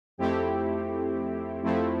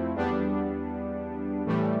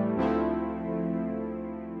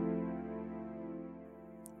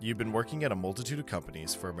You've been working at a multitude of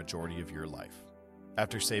companies for a majority of your life.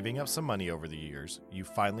 After saving up some money over the years, you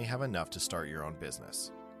finally have enough to start your own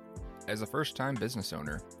business. As a first-time business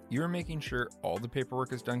owner, you're making sure all the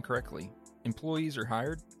paperwork is done correctly, employees are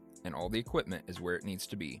hired, and all the equipment is where it needs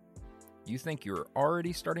to be. You think you're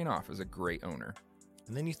already starting off as a great owner.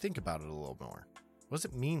 And then you think about it a little more. What does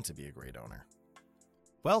it mean to be a great owner?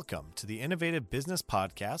 Welcome to the Innovative Business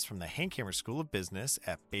Podcast from the Hank-Hammer School of Business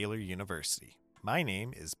at Baylor University. My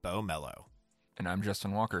name is Bo Mello. And I'm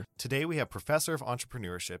Justin Walker. Today we have Professor of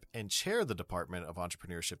Entrepreneurship and Chair of the Department of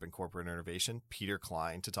Entrepreneurship and Corporate Innovation, Peter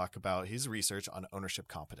Klein, to talk about his research on ownership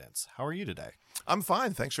competence. How are you today? I'm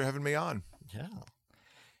fine. Thanks for having me on.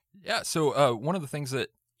 Yeah, so one of the things that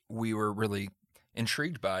we were really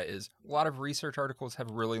intrigued by is a lot of research articles have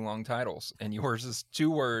really long titles, and yours is 2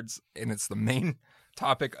 words, and it's the main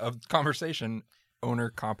topic of conversation, owner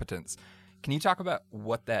competence. Can you talk about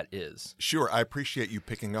what that is? Sure. I appreciate you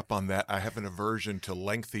picking up on that. I have an aversion to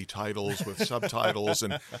lengthy titles with subtitles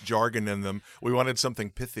and jargon in them. We wanted something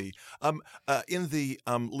pithy. In the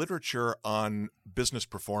literature on business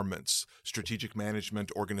performance, strategic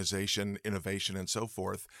management, organization, innovation, and so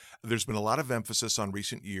forth, there's been a lot of emphasis on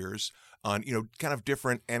recent years on, kind of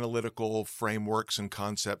different analytical frameworks and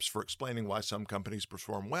concepts for explaining why some companies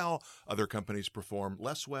perform well, other companies perform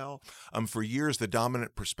less well. For years, the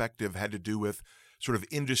dominant perspective had to do with sort of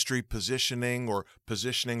industry positioning or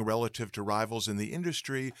positioning relative to rivals in the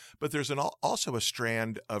industry, but there's also a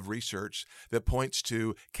strand of research that points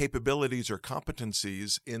to capabilities or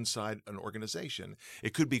competencies inside an organization.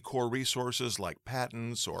 It could be core resources like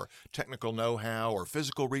patents or technical know-how or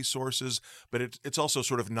physical resources, but it's also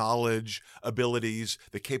sort of knowledge, abilities,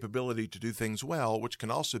 the capability to do things well, which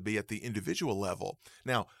can also be at the individual level.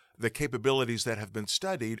 Now, the capabilities that have been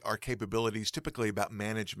studied are capabilities typically about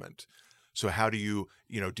management. So how do you,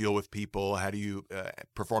 deal with people? How do you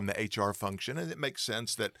perform the HR function? And it makes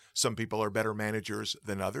sense that some people are better managers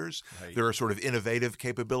than others. Right. There are sort of innovative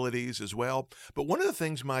capabilities as well. But one of the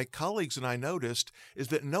things my colleagues and I noticed is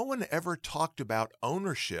that no one ever talked about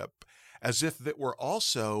ownership as if that were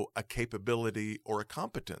also a capability or a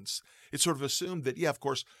competence. It's sort of assumed that, of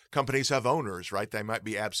course, companies have owners, right? They might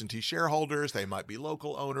be absentee shareholders, they might be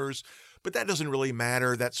local owners, but that doesn't really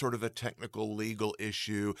matter. That's sort of a technical legal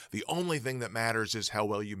issue. The only thing that matters is how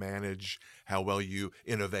well you manage, how well you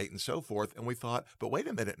innovate, and so forth. And we thought, but wait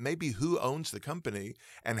a minute, maybe who owns the company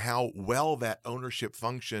and how well that ownership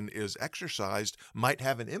function is exercised might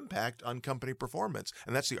have an impact on company performance.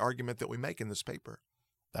 And that's the argument that we make in this paper.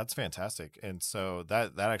 That's fantastic. And so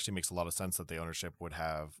that actually makes a lot of sense that the ownership would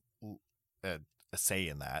have a say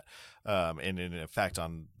in that and an effect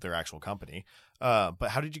on their actual company. But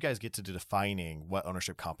how did you guys get to defining what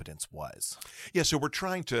ownership competence was? Yeah, so we're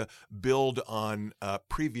trying to build on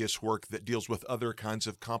previous work that deals with other kinds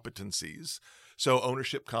of competencies. So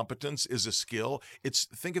ownership competence is a skill.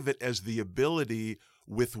 Think of it as the ability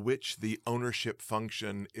with which the ownership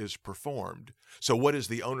function is performed. So what is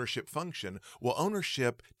the ownership function? Well,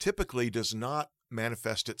 ownership typically does not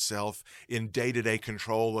manifest itself in day-to-day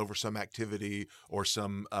control over some activity or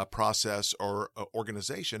some process or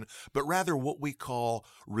organization, but rather what we call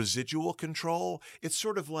residual control. It's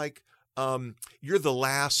sort of like you're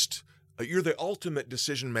the ultimate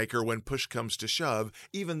decision maker when push comes to shove,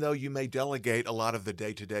 even though you may delegate a lot of the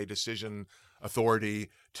day-to-day decision authority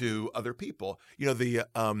to other people.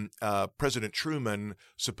 President Truman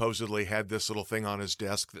supposedly had this little thing on his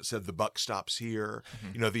desk that said the buck stops here.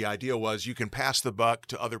 Mm-hmm. The idea was you can pass the buck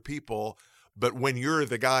to other people, but when you're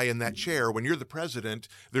the guy in that chair, when you're the president,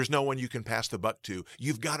 there's no one you can pass the buck to.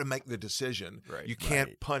 You've got to make the decision. Right, you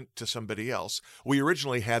can't punt to somebody else. We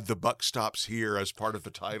originally had the buck stops here as part of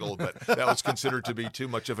the title, but that was considered to be too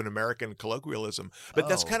much of an American colloquialism. But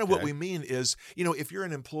that's kind of what we mean is, if you're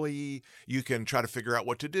an employee, you can try to figure out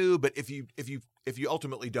what to do. But if you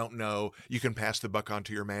ultimately don't know, you can pass the buck on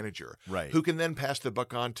to your manager, right? Who can then pass the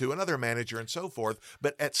buck on to another manager and so forth.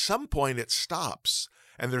 But at some point it stops.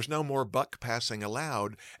 And there's no more buck passing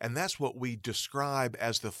allowed. And that's what we describe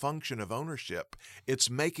as the function of ownership.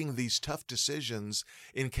 It's making these tough decisions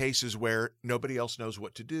in cases where nobody else knows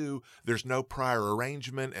what to do. There's no prior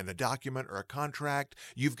arrangement and a document or a contract.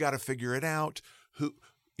 You've got to figure it out.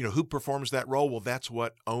 Who performs that role? Well, that's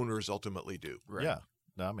what owners ultimately do. Right? Yeah,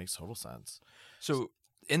 that makes total sense. So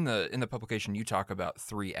in the publication, you talk about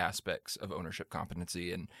 3 aspects of ownership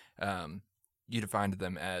competency, and you defined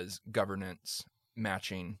them as governance,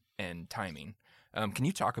 matching, and timing. Can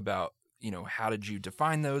you talk about, how did you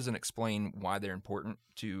define those and explain why they're important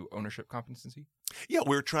to ownership competency? Yeah,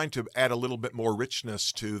 we're trying to add a little bit more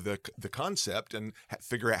richness to the concept and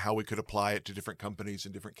figure out how we could apply it to different companies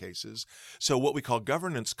in different cases. So what we call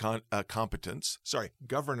governance competence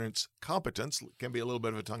can be a little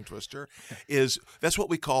bit of a tongue twister, that's what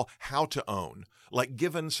we call how to own. Like,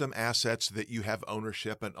 given some assets that you have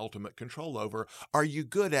ownership and ultimate control over, are you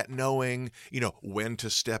good at knowing, when to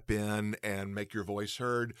step in and make your voice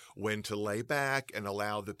heard, when to lay back and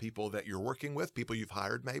allow the people that you're working with, people you've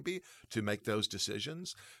hired maybe, to make those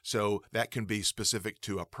decisions? So that can be specific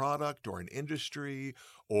to a product or an industry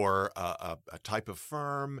or a type of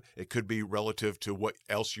firm. It could be relative to what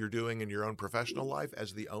else you're doing in your own professional life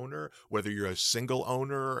as the owner, whether you're a single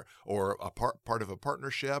owner or a part of a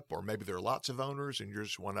partnership, or maybe there are lots of owners and you're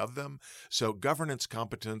just one of them. So governance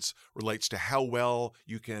competence relates to how well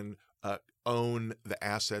you can own the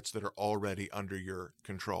assets that are already under your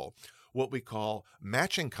control. What we call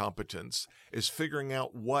matching competence is figuring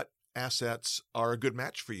out what assets are a good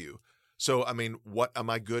match for you. So, what am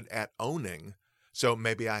I good at owning? So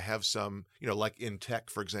maybe I have some, like in tech,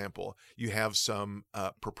 for example, you have some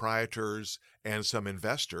proprietors and some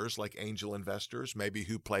investors, like angel investors, maybe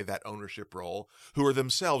who play that ownership role, who are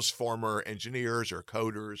themselves former engineers or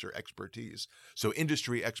coders or expertise. So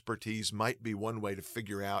industry expertise might be one way to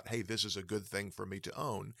figure out, hey, this is a good thing for me to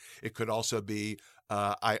own. It could also be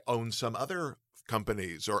I own some other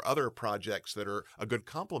companies or other projects that are a good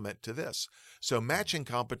complement to this. So matching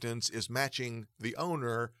competence is matching the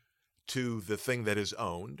owner to the thing that is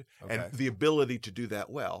owned, and the ability to do that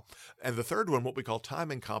well. And the third one, what we call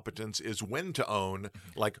timing competence, is when to own,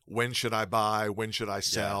 like when should I buy, when should I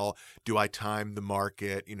sell, do I time the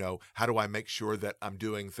market, how do I make sure that I'm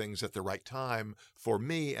doing things at the right time for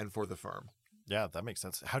me and for the firm? Yeah, that makes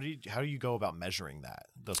sense. How do you go about measuring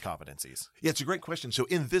those competencies? Yeah, it's a great question. So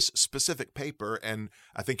in this specific paper, and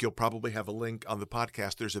I think you'll probably have a link on the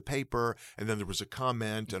podcast, there's a paper, and then there was a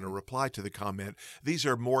comment and a reply to the comment. These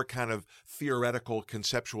are more kind of theoretical,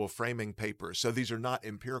 conceptual framing papers. So these are not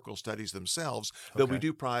empirical studies themselves, though we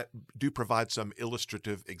do provide some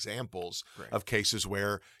illustrative examples of cases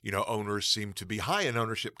where, owners seem to be high in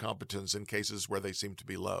ownership competence and cases where they seem to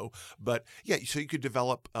be low. But yeah, so you could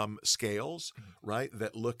develop scales, right,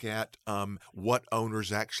 that look at what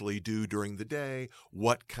owners actually do during the day,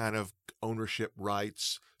 what kind of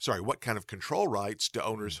what kind of control rights do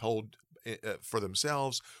owners hold for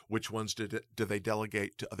themselves, which ones do they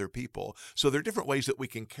delegate to other people. So there are different ways that we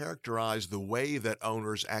can characterize the way that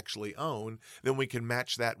owners actually own. Then we can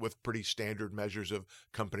match that with pretty standard measures of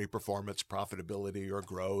company performance, profitability, or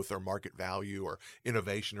growth, or market value, or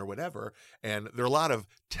innovation, or whatever. And there are a lot of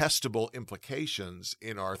testable implications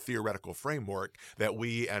in our theoretical framework that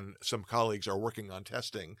we and some colleagues are working on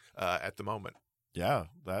testing at the moment. Yeah,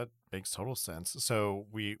 that makes total sense. So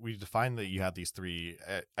we defined that you have these three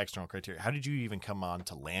external criteria. How did you even come on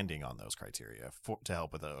to landing on those criteria to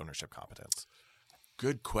help with the ownership competence?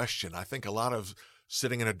 Good question. I think a lot of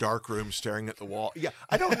sitting in a dark room staring at the wall. Yeah,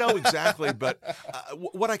 I don't know exactly, but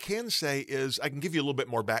what I can say is I can give you a little bit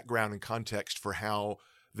more background and context for how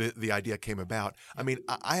the idea came about.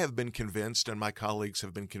 I have been convinced, and my colleagues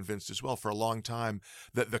have been convinced as well for a long time,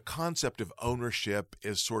 that the concept of ownership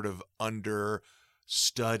is sort of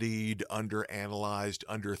understudied, underanalyzed,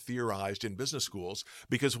 undertheorized in business schools,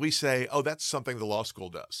 because we say, oh, that's something the law school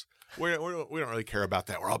does. We don't really care about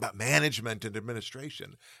that. We're all about management and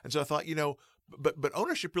administration. And so I thought, but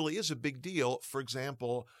ownership really is a big deal. For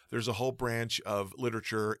example, there's a whole branch of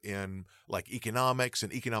literature in like economics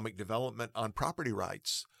and economic development on property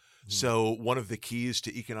rights. So one of the keys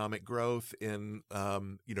to economic growth in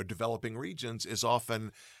developing regions is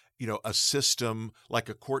often a system like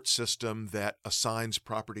a court system that assigns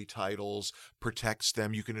property titles, protects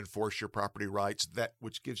them. You can enforce your property rights,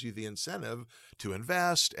 which gives you the incentive to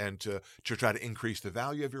invest and to try to increase the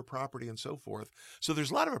value of your property and so forth. So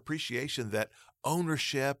there's a lot of appreciation that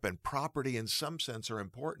ownership and property in some sense are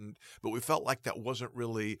important, but we felt like that wasn't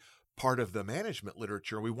really part of the management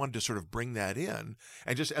literature. We wanted to sort of bring that in.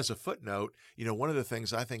 And just as a footnote, one of the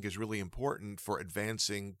things I think is really important for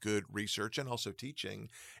advancing good research and also teaching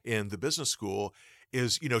in the business school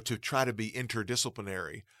is, to try to be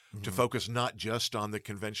interdisciplinary, to focus not just on the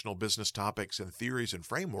conventional business topics and theories and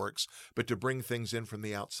frameworks, but to bring things in from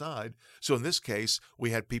the outside. So in this case,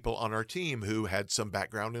 we had people on our team who had some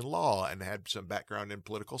background in law and had some background in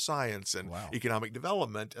political science and economic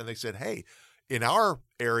development. And they said, hey, in our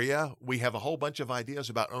area, we have a whole bunch of ideas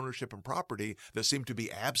about ownership and property that seem to be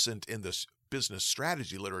absent in this business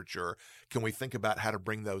strategy literature. Can we think about how to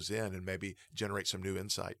bring those in and maybe generate some new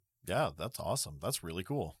insight? Yeah, that's awesome. That's really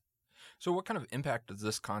cool. So what kind of impact does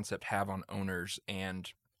this concept have on owners and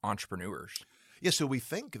entrepreneurs? Yeah, so we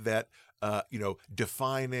think that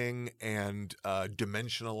defining and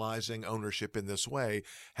dimensionalizing ownership in this way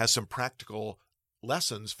has some practical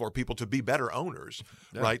lessons for people to be better owners,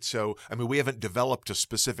 right? So, I mean, we haven't developed a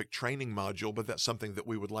specific training module, but that's something that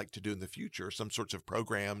we would like to do in the future, some sorts of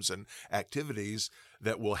programs and activities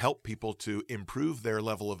that will help people to improve their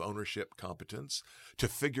level of ownership competence, to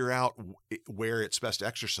figure out where it's best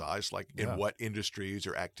exercised, like in what industries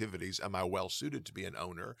or activities am I well suited to be an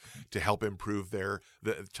owner, to help improve the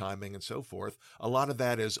timing and so forth. A lot of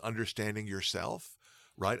that is understanding yourself,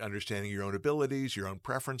 right? Understanding your own abilities, your own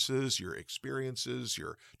preferences, your experiences,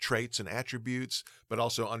 your traits and attributes, but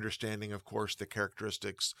also understanding, of course, the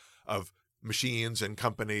characteristics of machines and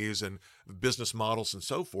companies and business models and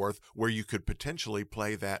so forth, where you could potentially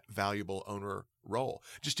play that valuable owner role.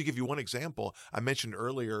 Just to give you one example, I mentioned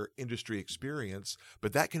earlier industry experience,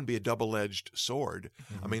 but that can be a double-edged sword.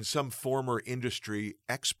 I mean, some former industry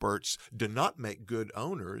experts do not make good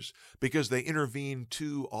owners because they intervene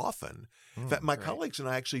too often. In fact, my colleagues and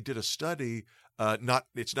I actually did a study,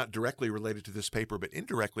 it's not directly related to this paper, but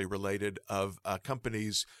indirectly related, of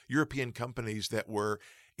companies, European companies that were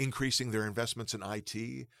increasing their investments in IT.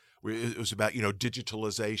 It was about,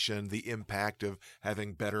 digitalization, the impact of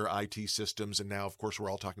having better IT systems. And now, of course, we're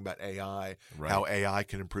all talking about AI, how AI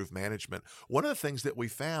can improve management. One of the things that we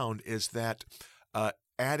found is that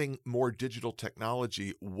adding more digital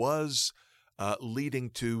technology was leading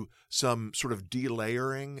to some sort of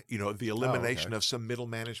delayering, the elimination of some middle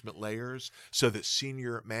management layers so that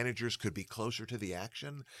senior managers could be closer to the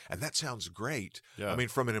action. And that sounds great. Yeah. I mean,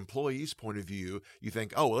 from an employee's point of view, you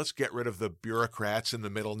think, oh, well, let's get rid of the bureaucrats in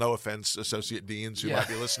the middle. No offense, associate deans who might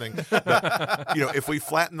be listening. But, if we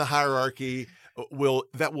flatten the hierarchy,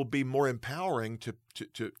 that will be more empowering to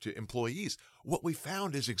employees. What we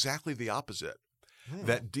found is exactly the opposite.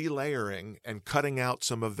 That delayering and cutting out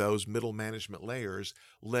some of those middle management layers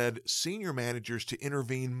led senior managers to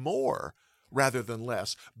intervene more rather than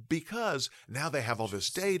less, because now they have all this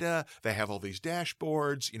data, they have all these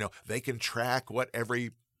dashboards, they can track what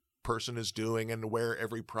every person is doing and where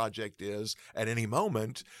every project is at any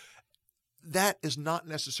moment. That is not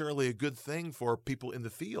necessarily a good thing for people in the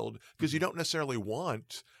field, because you don't necessarily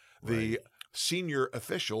want the senior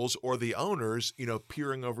officials or the owners,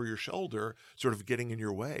 peering over your shoulder, sort of getting in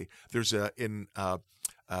your way. There's a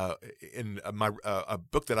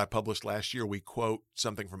book that I published last year, we quote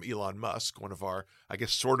something from Elon Musk, one of our, I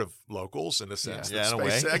guess, sort of locals in a sense. That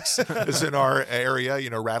SpaceX is in our area,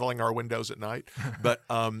 rattling our windows at night. But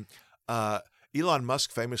Elon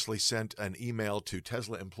Musk famously sent an email to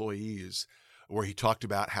Tesla employees where he talked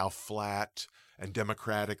about how flat and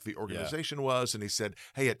democratic the organization was. And he said,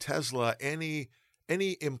 hey, at Tesla, any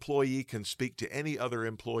employee can speak to any other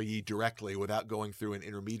employee directly without going through an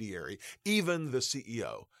intermediary, even the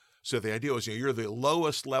CEO. So the idea was, you're the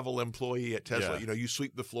lowest level employee at Tesla. You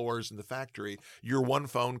sweep the floors in the factory. You're one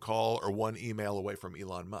phone call or one email away from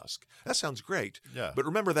Elon Musk. That sounds great. Yeah. But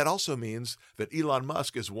remember, that also means that Elon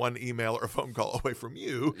Musk is one email or phone call away from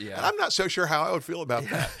you. Yeah. And I'm not so sure how I would feel about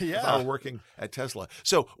that if I were working at Tesla.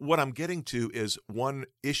 So what I'm getting to is one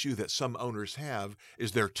issue that some owners have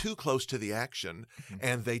is they're too close to the action,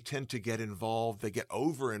 and they tend to get involved. They get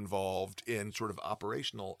over-involved in sort of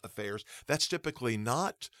operational affairs. That's typically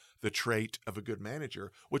not the trait of a good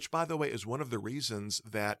manager, which, by the way, is one of the reasons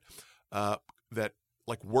that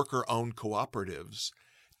like worker-owned cooperatives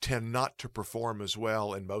tend not to perform as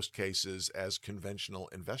well in most cases as conventional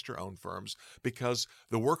investor-owned firms, because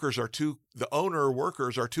the owner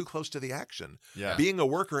workers are too close to the action. Yeah. Being a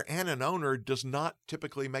worker and an owner does not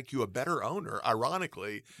typically make you a better owner.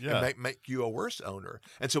 Ironically, it make you a worse owner.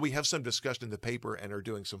 And so we have some discussion in the paper and are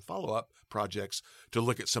doing some follow-up projects to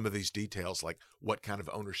look at some of these details, like what kind of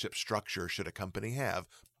ownership structure should a company have,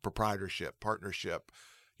 proprietorship, partnership,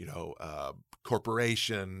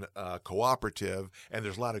 corporation, cooperative, and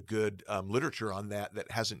there's a lot of good literature on that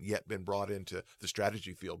hasn't yet been brought into the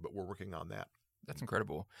strategy field, but we're working on that. That's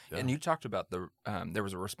incredible. Yeah. And you talked about there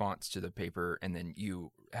was a response to the paper, and then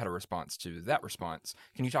you had a response to that response.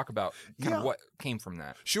 Can you talk about kind of what came from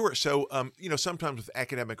that? Sure. So, sometimes with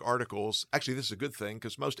academic articles, actually, this is a good thing,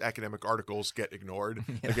 because most academic articles get ignored.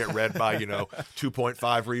 They get read by,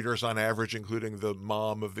 2.5 readers on average, including the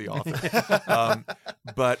mom of the author.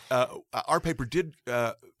 But our paper did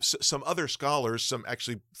some other scholars, some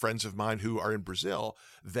actually friends of mine who are in Brazil,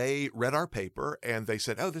 they read our paper and they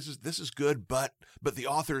said, "Oh, this is good, but the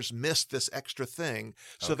authors missed this extra thing."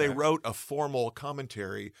 So they wrote a formal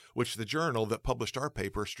commentary, which the journal that published our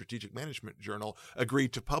paper, Strategic Management Journal,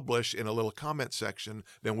 agreed to publish in a little comment section.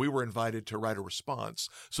 Then we were invited to write a response.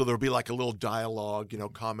 So there'll be like a little dialogue,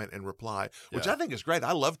 comment and reply, which I think is great.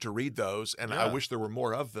 I love to read those, and I wish there were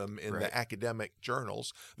more of them in the academic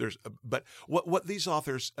journals. But what these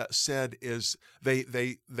authors said is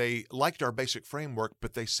they liked our basic framework,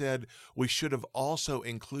 but they said we should have also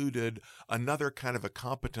included another kind of a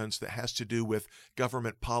competence that has to do with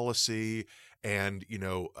government policy and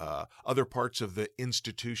other parts of the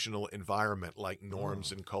institutional environment, like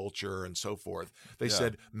norms and culture and so forth. They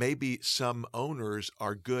said maybe some owners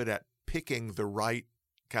are good at picking the right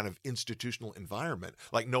kind of institutional environment,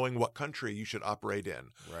 like knowing what country you should operate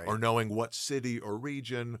in, or knowing what city or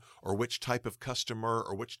region or which type of customer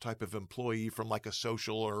or which type of employee from like a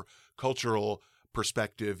social or cultural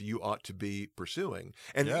perspective you ought to be pursuing.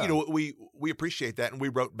 And we appreciate that, and we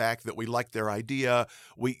wrote back that we liked their idea.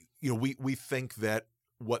 We think that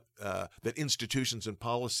that institutions and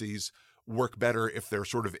policies work better if they're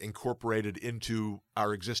sort of incorporated into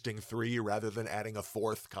our existing three rather than adding a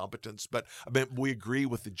fourth competence. But I mean, we agree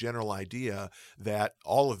with the general idea that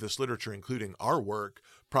all of this literature, including our work,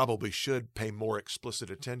 probably should pay more explicit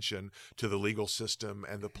attention to the legal system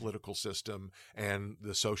and the political system and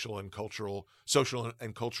the social and cultural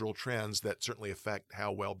trends that certainly affect how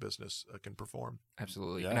well business can perform.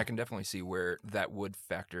 Absolutely. And I can definitely see where that would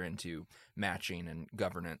factor into matching and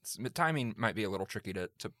governance. But timing might be a little tricky to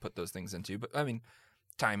put those things into, but I mean,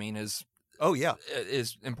 timing is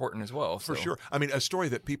important as well. For sure. I mean, a story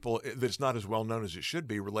that's not as well known as it should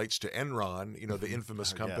be relates to Enron, the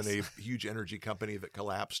infamous company, huge energy company that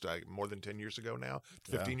collapsed more than 10 years ago now,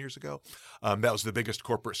 15 years ago. That was the biggest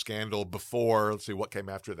corporate scandal before, let's see, what came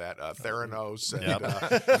after that? Theranos,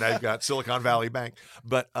 and now you've got Silicon Valley Bank.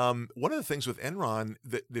 But one of the things with Enron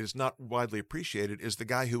that is not widely appreciated is the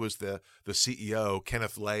guy who was the CEO,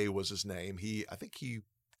 Kenneth Lay was his name. I think he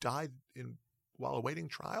died while awaiting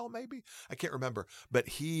trial, maybe? I can't remember. But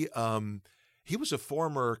he was a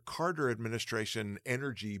former Carter administration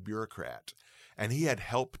energy bureaucrat, and he had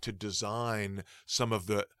helped to design some of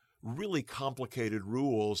the really complicated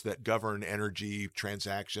rules that govern energy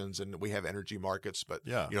transactions. And we have energy markets, but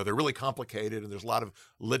they're really complicated, and there's a lot of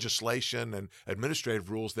legislation and administrative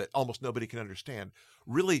rules that almost nobody can understand.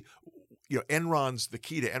 Really, the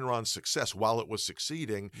key to Enron's success, while it was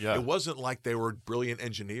succeeding, it wasn't like they were brilliant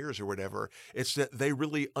engineers or whatever. It's that they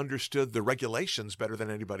really understood the regulations better than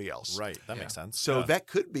anybody else. Right. That makes sense. So that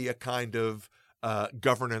could be a kind of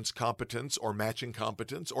governance competence or matching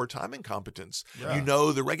competence or timing competence.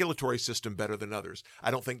 The regulatory system better than others. I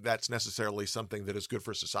don't think that's necessarily something that is good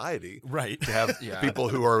for society. Right. To have people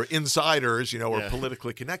who are insiders, or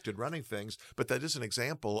politically connected running things. But that is an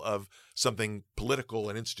example of something political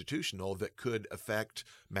and institutional that could affect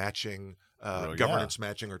matching, governance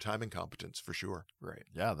matching or timing competence for sure. Right.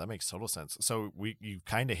 Yeah, that makes total sense. So you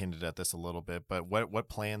kind of hinted at this a little bit, but what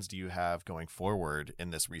plans do you have going forward in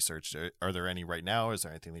this research? Are there any right now? Is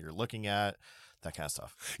there anything that you're looking at? That kind of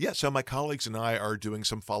stuff. Yeah, so my colleagues and I are doing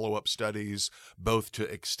some follow-up studies, both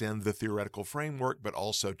to extend the theoretical framework, but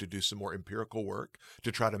also to do some more empirical work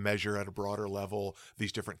to try to measure at a broader level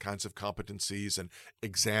these different kinds of competencies and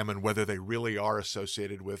examine whether they really are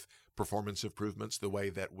associated with performance improvements the way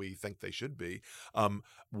that we think they should be.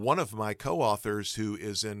 One of my co-authors, who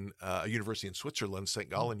is in a university in Switzerland, St.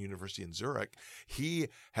 Gallen University in Zurich, he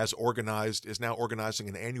is now organizing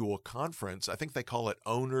an annual conference. I think they call it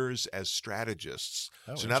Owners as Strategists.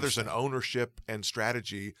 So now there's an ownership and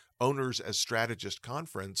strategy, Owners as Strategist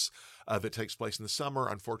conference that takes place in the summer.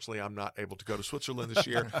 Unfortunately, I'm not able to go to Switzerland this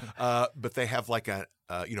year, but they have like a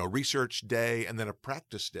research day and then a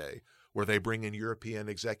practice day, where they bring in European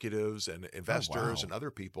executives and investors and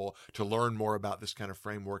other people to learn more about this kind of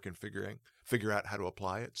framework and figure out how to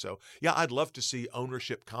apply it. So, I'd love to see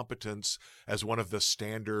ownership competence as one of the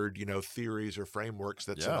standard, theories or frameworks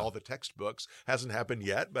that's in all the textbooks. Hasn't happened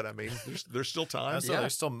yet, but I mean, there's still time.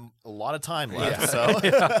 There's still a lot of time left.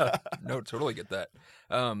 No, totally get that.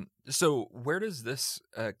 So where does this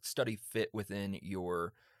study fit within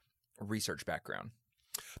your research background?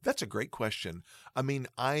 That's a great question. I mean,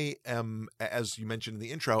 I am, as you mentioned in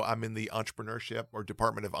the intro, I'm in the Entrepreneurship or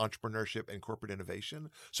Department of Entrepreneurship and Corporate Innovation.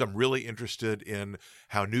 So I'm really interested in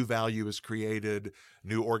how new value is created,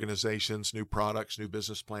 new organizations, new products, new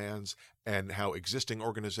business plans, and how existing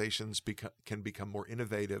organizations can become more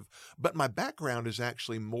innovative. But my background is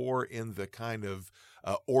actually more in the kind of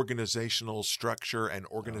organizational structure and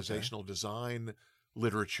organizational design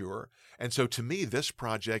literature. And so to me, this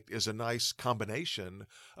project is a nice combination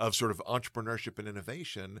of sort of entrepreneurship and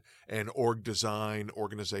innovation and org design,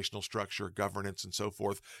 organizational structure, governance, and so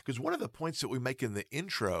forth. Because one of the points that we make in the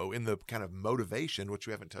intro, in the kind of motivation, which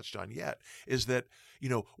we haven't touched on yet, is that,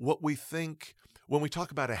 what we think when we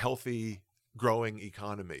talk about a healthy, growing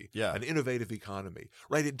economy, an innovative economy,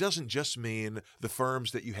 right? It doesn't just mean the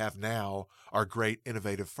firms that you have now are great,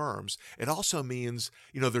 innovative firms. It also means,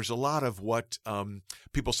 there's a lot of what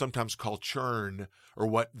people sometimes call churn, or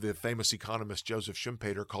what the famous economist Joseph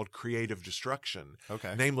Schumpeter called creative destruction.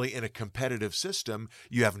 Okay. Namely, in a competitive system,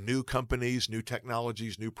 you have new companies, new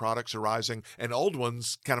technologies, new products arising, and old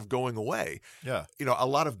ones kind of going away. Yeah. A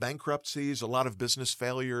lot of bankruptcies, a lot of business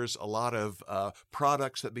failures, a lot of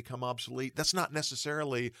products that become obsolete. That's not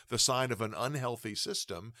necessarily the sign of an unhealthy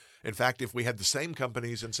system. In fact, if we had the same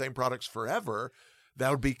companies and same products forever, that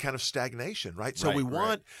would be kind of stagnation, right? So we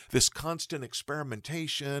want this constant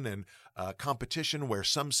experimentation and competition where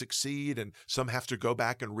some succeed and some have to go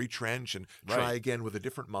back and retrench and try again with a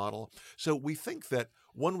different model. So we think that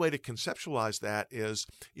one way to conceptualize that is,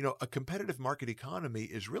 a competitive market economy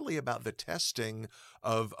is really about the testing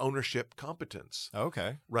of ownership competence.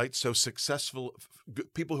 Okay. Right? So successful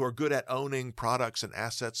people who are good at owning products and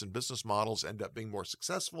assets and business models end up being more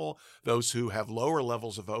successful. Those who have lower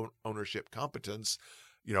levels of ownership competence,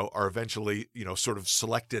 are eventually, sort of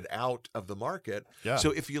selected out of the market. Yeah.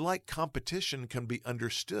 So if you like, competition can be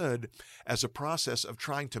understood as a process of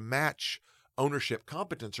trying to match ownership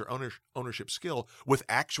competence or ownership skill with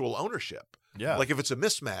actual ownership. Yeah. Like if it's a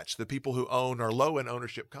mismatch, the people who own are low in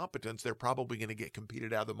ownership competence, they're probably going to get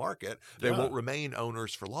competed out of the market. They won't remain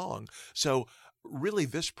owners for long. So really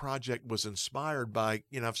this project was inspired by,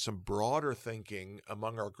 some broader thinking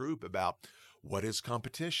among our group about what is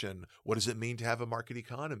competition? What does it mean to have a market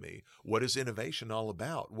economy? What is innovation all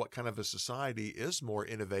about? What kind of a society is more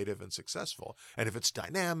innovative and successful? And if it's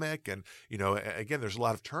dynamic and, again, there's a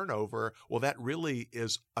lot of turnover, well, that really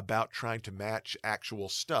is about trying to match actual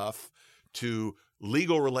stuff to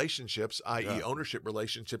legal relationships, i.e. ownership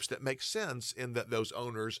relationships that make sense in that those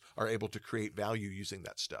owners are able to create value using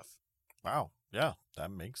that stuff. Wow. Yeah.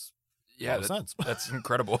 That makes a lot of sense. That's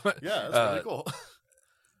incredible. Yeah, that's really cool.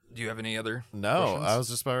 Do you have any other No, questions? I was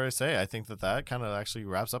just about to say, I think that kind of actually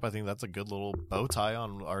wraps up. I think that's a good little bow tie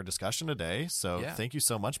on our discussion today. So thank you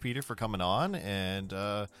so much, Peter, for coming on. And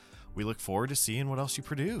we look forward to seeing what else you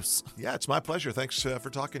produce. Yeah, it's my pleasure. Thanks for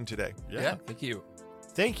talking today. Yeah, thank you.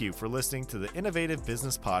 Thank you for listening to the Innovative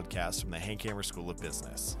Business Podcast from the Hank-Hammer School of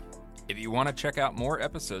Business. If you want to check out more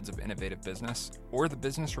episodes of Innovative Business or the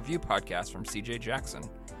Business Review podcast from CJ Jackson,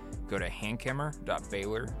 go to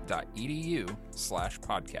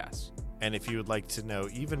hankhammer.baylor.edu/podcast. And if you would like to know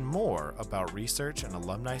even more about research and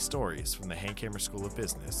alumni stories from the Hank-Hammer School of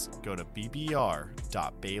Business, go to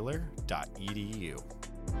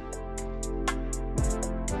bbr.baylor.edu.